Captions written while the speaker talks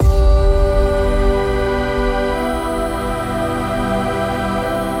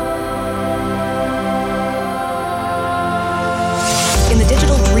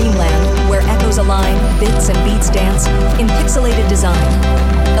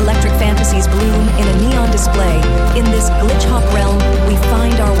design. Electric fantasies bloom in a neon display. In this glitch-hop realm, we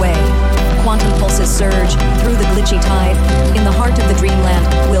find our way. Quantum pulses surge through the glitchy tide. In the heart of the dreamland,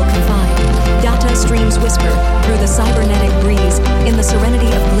 we'll confide. Data streams whisper through the cybernetic breeze. In the serenity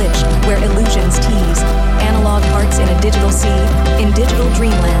of glitch, where illusions tease. Analog hearts in a digital sea. In digital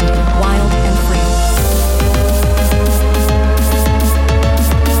dreamland, wild and free.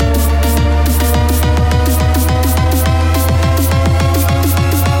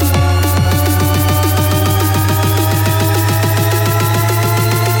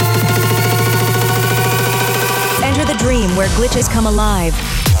 Dream where glitches come alive.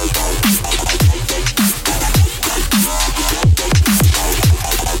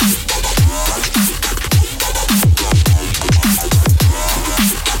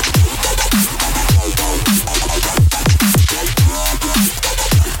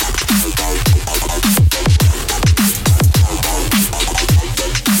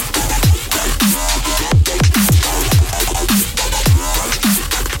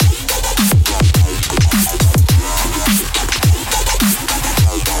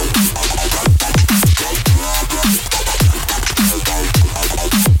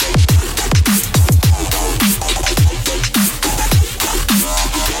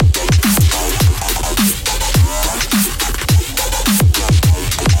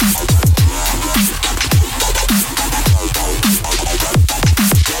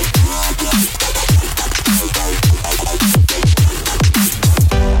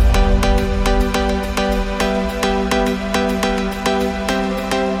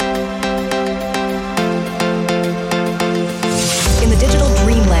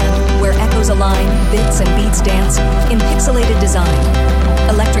 Bits and beats dance in pixelated design.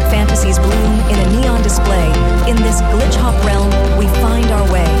 Electric fantasies bloom in a neon display. In this glitch hop realm, we find our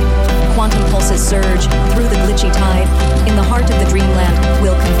way. Quantum pulses surge through the glitchy tide. In the heart of the dreamland,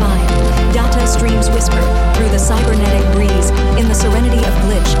 we'll confide. Data streams whisper through the cybernetic breeze. In the serenity of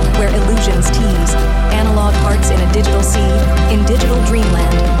glitch, where illusions tease. Analog hearts in a digital sea. In digital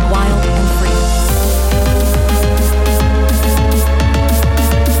dreamland, wild and free.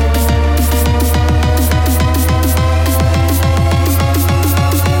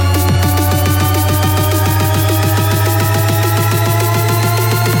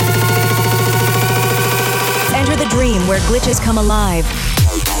 Dream where glitches come alive.